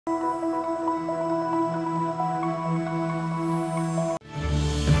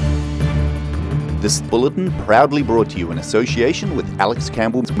This bulletin proudly brought to you in association with Alex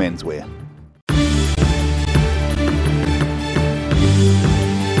Campbell's Menswear.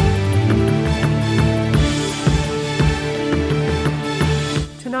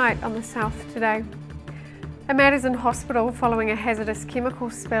 Tonight on the South Today. A man is in hospital following a hazardous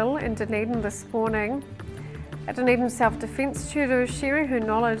chemical spill in Dunedin this morning. A Dunedin self-defence tutor is sharing her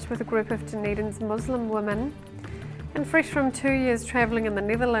knowledge with a group of Dunedin's Muslim women. And fresh from 2 years travelling in the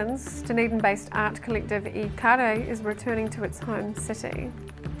Netherlands, Dunedin-based art collective I Kare is returning to its home city.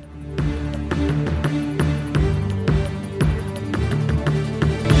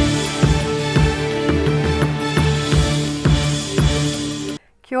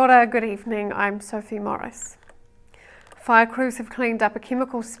 Kia ora, good evening, I'm Sophie Morris. Fire crews have cleaned up a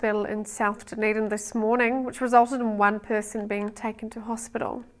chemical spill in South Dunedin this morning, which resulted in one person being taken to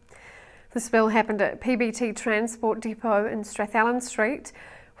hospital. The spill happened at PBT Transport Depot in Strathallan Street,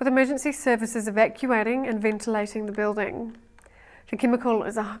 with emergency services evacuating and ventilating the building. The chemical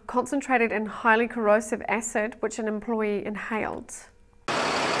is a concentrated and highly corrosive acid which an employee inhaled.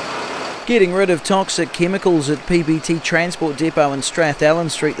 Getting rid of toxic chemicals at PBT Transport Depot in Strathallan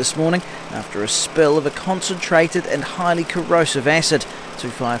Street this morning after a spill of a concentrated and highly corrosive acid. Two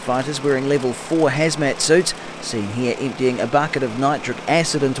firefighters wearing level 4 hazmat suits, seen here emptying a bucket of nitric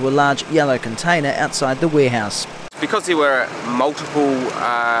acid into a large yellow container outside the warehouse. Because there were multiple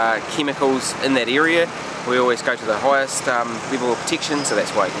chemicals in that area, we always go to the highest level of protection, so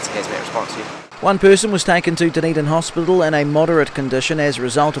that's why it's a hazmat response here. One person was taken to Dunedin Hospital in a moderate condition as a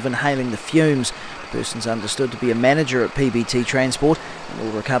result of inhaling the fumes. The person's understood to be a manager at PBT Transport and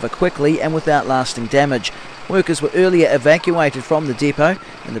will recover quickly and without lasting damage. Workers were earlier evacuated from the depot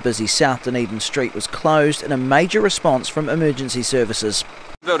and the busy South Dunedin street was closed in a major response from emergency services.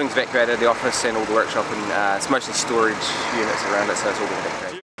 The building's evacuated, the office and all the workshop, and it's mostly storage units around it, so it's all been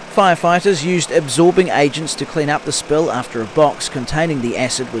evacuated. Firefighters used absorbing agents to clean up the spill after a box containing the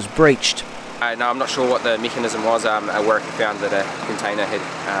acid was breached. No, I'm not sure what the mechanism was. A worker found that a container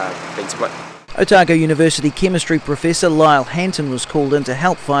had been split. Otago University chemistry professor Lyle Hanton was called in to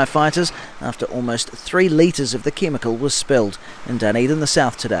help firefighters after almost 3 litres of the chemical was spilled. In Dunedin, the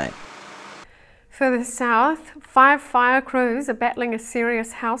South Today. Further south, 5 fire crews are battling a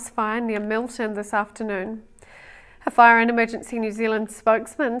serious house fire near Milton this afternoon. A Fire and Emergency New Zealand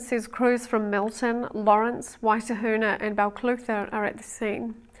spokesman says crews from Milton, Lawrence, Waitahuna and Balclutha are at the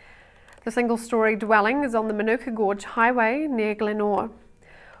scene. The single-storey dwelling is on the Manuka Gorge Highway near Glenore.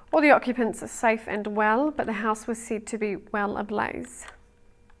 All the occupants are safe and well, but the house was said to be well ablaze.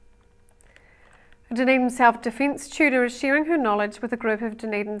 A Dunedin self-defence tutor is sharing her knowledge with a group of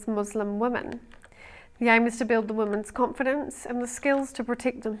Dunedin's Muslim women. The aim is to build the women's confidence and the skills to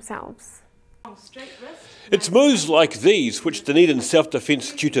protect themselves. It's moves like these which Dunedin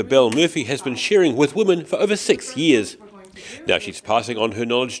self-defence tutor Belle Murphy has been sharing with women for over 6 years. Now she's passing on her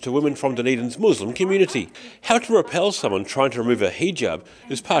knowledge to women from Dunedin's Muslim community. How to repel someone trying to remove a hijab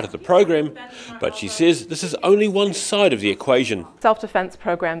is part of the program, but she says this is only one side of the equation. Self-defense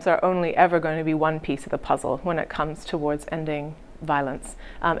programs are only ever going to be one piece of the puzzle when it comes towards ending violence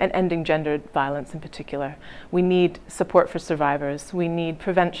and ending gendered violence in particular. We need support for survivors. We need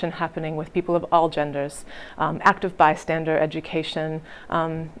prevention happening with people of all genders, active bystander education,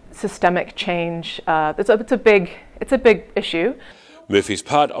 systemic change. It's a big issue. Murphy's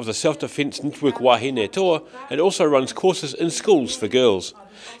part of the self-defence network Wahine Toa and also runs courses in schools for girls.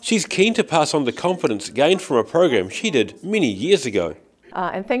 She's keen to pass on the confidence gained from a program she did many years ago.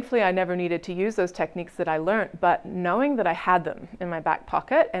 And thankfully I never needed to use those techniques that I learnt, but knowing that I had them in my back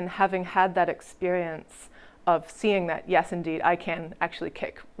pocket and having had that experience of seeing that, yes indeed, I can actually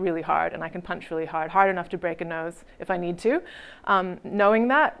kick really hard and I can punch really hard enough to break a nose if I need to, knowing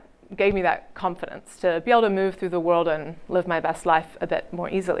that gave me that confidence to be able to move through the world and live my best life a bit more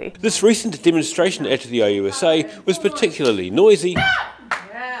easily. This recent demonstration at the OUSA was particularly noisy.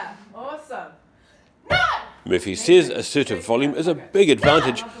 Yeah, awesome. Murphy says assertive volume is a big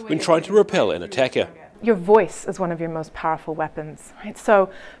advantage when trying to repel an attacker. Your voice is one of your most powerful weapons, right? So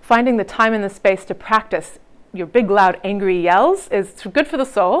finding the time and the space to practice your big, loud, angry yells is good for the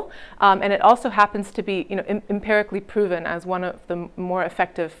soul, and it also happens to be, empirically proven as one of the more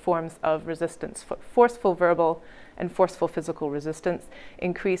effective forms of resistance. Forceful verbal and forceful physical resistance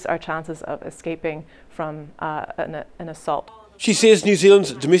increase our chances of escaping from an assault. She says New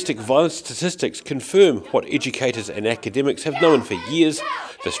Zealand's domestic violence statistics confirm what educators and academics have known for years.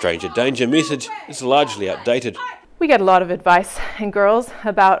 The stranger danger message is largely outdated. We get a lot of advice in girls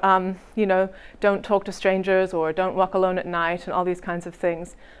about, don't talk to strangers or don't walk alone at night and all these kinds of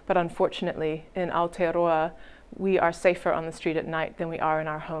things. But unfortunately, in Aotearoa, we are safer on the street at night than we are in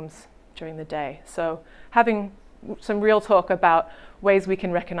our homes during the day. So having some real talk about ways we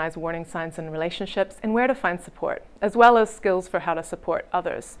can recognize warning signs in relationships and where to find support, as well as skills for how to support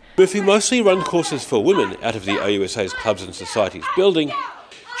others. Murphy mostly runs courses for women out of the OUSA's Clubs and Societies building.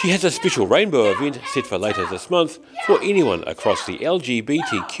 She has a special rainbow event set for later this month for anyone across the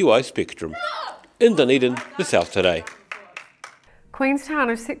LGBTQI spectrum. In Dunedin, the South Today. Queenstown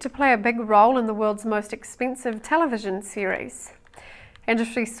is set to play a big role in the world's most expensive television series.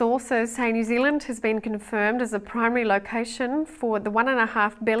 Industry sources say New Zealand has been confirmed as a primary location for the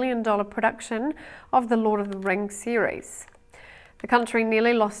 $1.5 billion production of the Lord of the Rings series. The country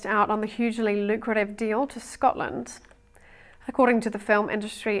nearly lost out on the hugely lucrative deal to Scotland. According to the Film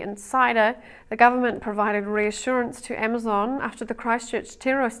Industry Insider, the government provided reassurance to Amazon after the Christchurch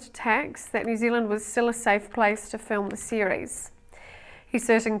terrorist attacks that New Zealand was still a safe place to film the series. He's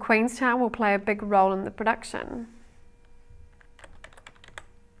certain Queenstown will play a big role in the production.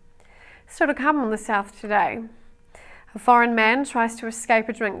 Still to come on the South Today. A foreign man tries to escape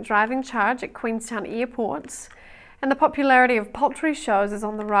a drink driving charge at Queenstown Airport, and the popularity of poultry shows is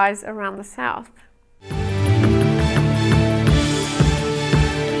on the rise around the South.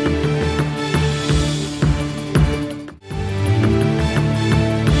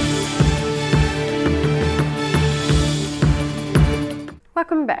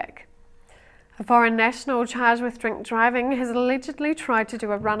 Welcome back. A foreign national charged with drink driving has allegedly tried to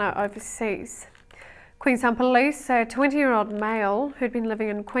do a runner overseas. Queenstown police say a 20-year-old male who'd been living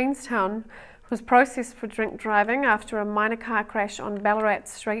in Queenstown was processed for drink driving after a minor car crash on Ballarat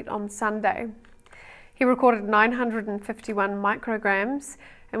Street on Sunday. He recorded 951 micrograms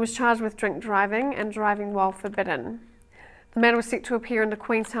and was charged with drink driving and driving while forbidden. The man was set to appear in the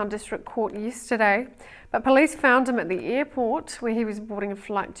Queenstown District Court yesterday, but police found him at the airport where he was boarding a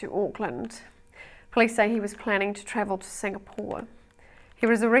flight to Auckland. Police say he was planning to travel to Singapore. He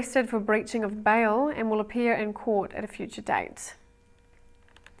was arrested for breaching of bail and will appear in court at a future date.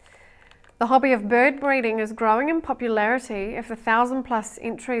 The hobby of bird breeding is growing in popularity if the 1,000+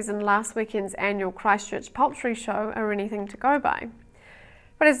 entries in last weekend's annual Christchurch Poultry Show are anything to go by.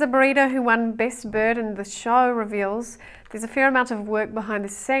 But as the breeder who won Best Bird in the show reveals, there's a fair amount of work behind the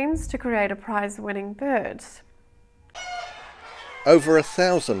scenes to create a prize-winning bird. Over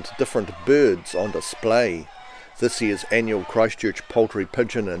 1,000 different birds on display. This year's annual Christchurch Poultry,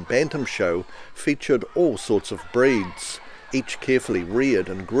 Pigeon and Bantam Show featured all sorts of breeds, each carefully reared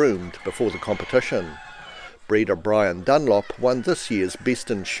and groomed before the competition. Breeder Brian Dunlop won this year's Best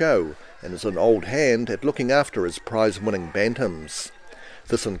in Show and is an old hand at looking after his prize-winning bantams.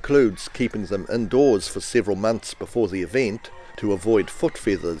 This includes keeping them indoors for several months before the event to avoid foot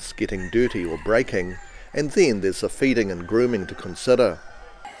feathers getting dirty or breaking, and then there's the feeding and grooming to consider.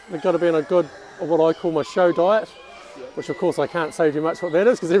 They've got to be on a good, what I call my show diet, which of course I can't say too much what that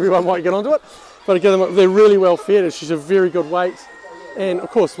is because everyone might get onto it, but again, they're really well fed. She's a very good weight, and of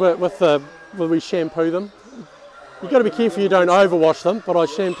course when we shampoo them, you've got to be careful you don't overwash them, but I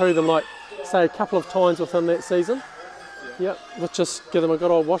shampoo them like say a couple of times within that season. Yep, let's just give them a good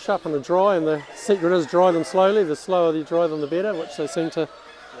old wash up and a dry, and the secret is dry them slowly. The slower you dry them the better, which they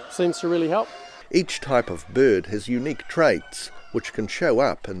seems to really help. Each type of bird has unique traits which can show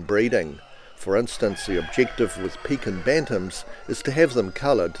up in breeding. For instance, the objective with Pekin bantams is to have them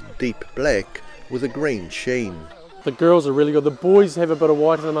coloured deep black with a green sheen. The girls are really good. The boys have a bit of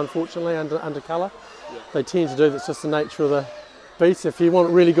white in them, unfortunately, under colour. They tend to do. That's just the nature of the beast. If you want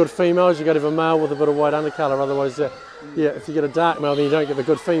really good females, you've got to have a male with a bit of white undercolour. Otherwise, if you get a dark male, then you don't get the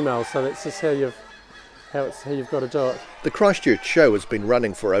good females. So that's just how you've got to do it. The Christchurch Show has been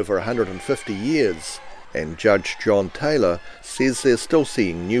running for over 150 years, and Judge John Taylor says they're still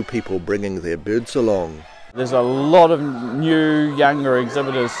seeing new people bringing their birds along. There's a lot of new, younger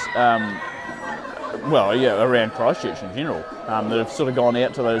exhibitors, around Christchurch in general, that have sort of gone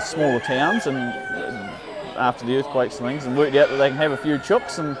out to those smaller towns and after the earthquakes and things, and worked out that they can have a few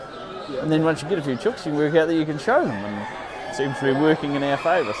chooks, and then once you get a few chooks, you can work out that you can show them, and it seems to be working in our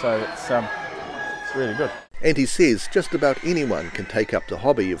favour, so it's really good. And he says just about anyone can take up the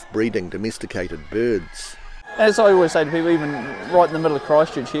hobby of breeding domesticated birds. As I always say to people, even right in the middle of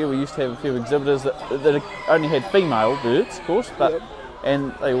Christchurch here, we used to have a few exhibitors that only had female birds, of course,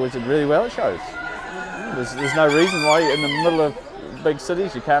 and they always did really well at shows. There's no reason why in the middle of big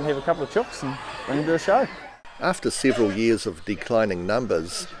cities you can't have a couple of chooks and bring them to a show. After several years of declining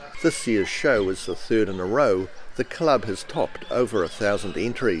numbers, this year's show is the third in a row the club has topped over 1,000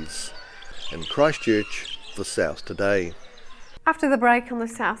 entries. In Christchurch, the South Today. After the break on the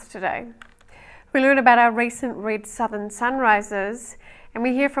South Today, we learn about our recent red southern sunrises, and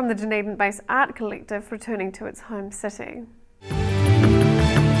we hear from the Dunedin-based art collective returning to its home city.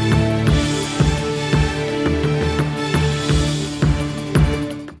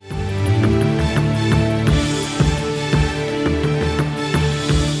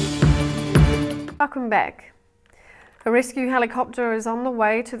 Welcome back. A rescue helicopter is on the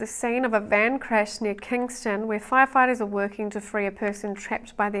way to the scene of a van crash near Kingston, where firefighters are working to free a person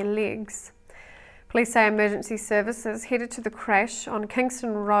trapped by their legs. Police say emergency services headed to the crash on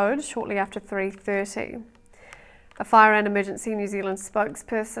Kingston Road shortly after 3:30. A Fire and Emergency New Zealand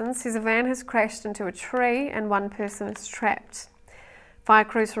spokesperson says a van has crashed into a tree and one person is trapped. Fire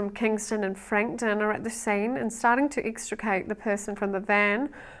crews from Kingston and Frankton are at the scene and starting to extricate the person from the van,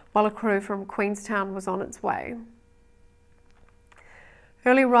 while a crew from Queenstown was on its way.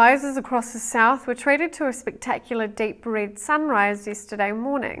 Early risers across the south were treated to a spectacular deep red sunrise yesterday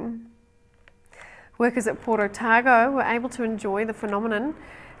morning. Workers at Port Otago were able to enjoy the phenomenon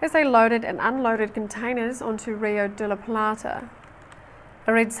as they loaded and unloaded containers onto Rio de la Plata.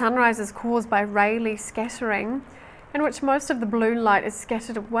 A red sunrise is caused by Rayleigh scattering, in which most of the blue light is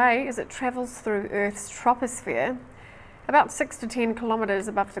scattered away as it travels through Earth's troposphere, about 6 to 10 kilometres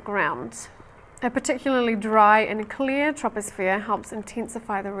above the ground. A particularly dry and clear troposphere helps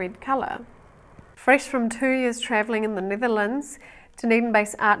intensify the red colour. Fresh from 2 years travelling in the Netherlands,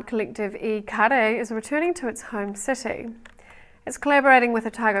 Dunedin-based art collective E Kare is returning to its home city. It's collaborating with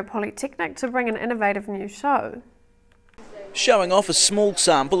Otago Polytechnic to bring an innovative new show. Showing off a small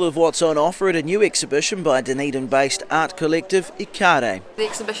sample of what's on offer at a new exhibition by Dunedin-based art collective E Kare. The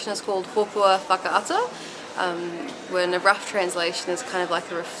exhibition is called Hopua Whakaata, when a rough translation is kind of like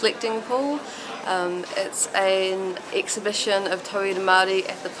a reflecting pool. It's an exhibition of tauira Māori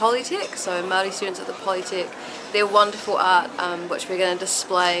at the Polytech, so Māori students at the Polytech, their wonderful art which we're going to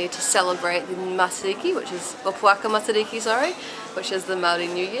display to celebrate the Matariki, Puaka Matariki, which is the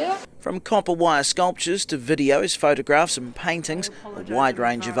Māori New Year. From copper wire sculptures to videos, photographs and paintings, a wide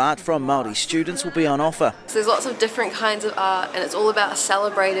range of art from Māori students will be on offer. So there's lots of different kinds of art and it's all about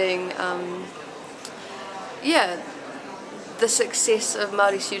celebrating the success of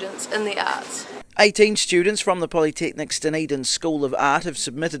Māori students in the arts. 18 students from the Polytechnic's Dunedin School of Art have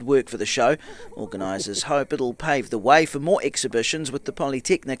submitted work for the show. Organisers hope it'll pave the way for more exhibitions with the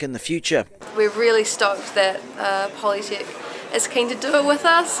Polytechnic in the future. We're really stoked that Polytech is keen to do it with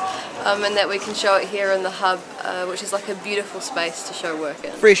us and that we can show it here in the hub, which is like a beautiful space to show work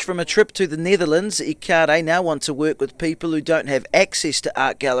in. Fresh from a trip to the Netherlands, E Kare now want to work with people who don't have access to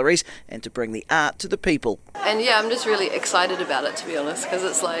art galleries and to bring the art to the people. And yeah, I'm just really excited about it, to be honest, because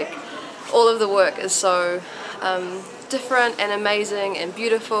it's like all of the work is so different and amazing and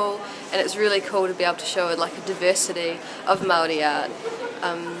beautiful, and it's really cool to be able to show like a diversity of Māori art.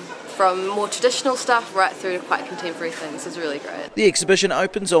 From more traditional stuff right through to quite contemporary things. Is really great. The exhibition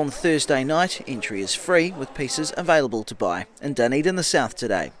opens on Thursday night. Entry is free with pieces available to buy. In Dunedin, the South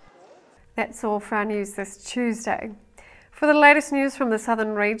today. That's all for our news this Tuesday. For the latest news from the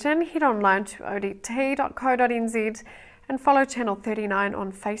southern region, head online to odt.co.nz and follow Channel 39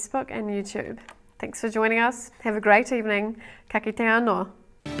 on Facebook and YouTube. Thanks for joining us. Have a great evening. Ka kite anō.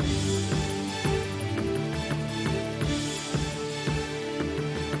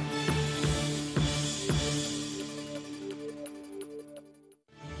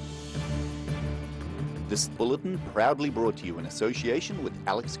 This bulletin proudly brought to you in association with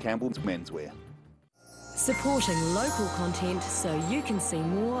Alex Campbell's Menswear. Supporting local content so you can see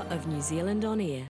more of New Zealand on air.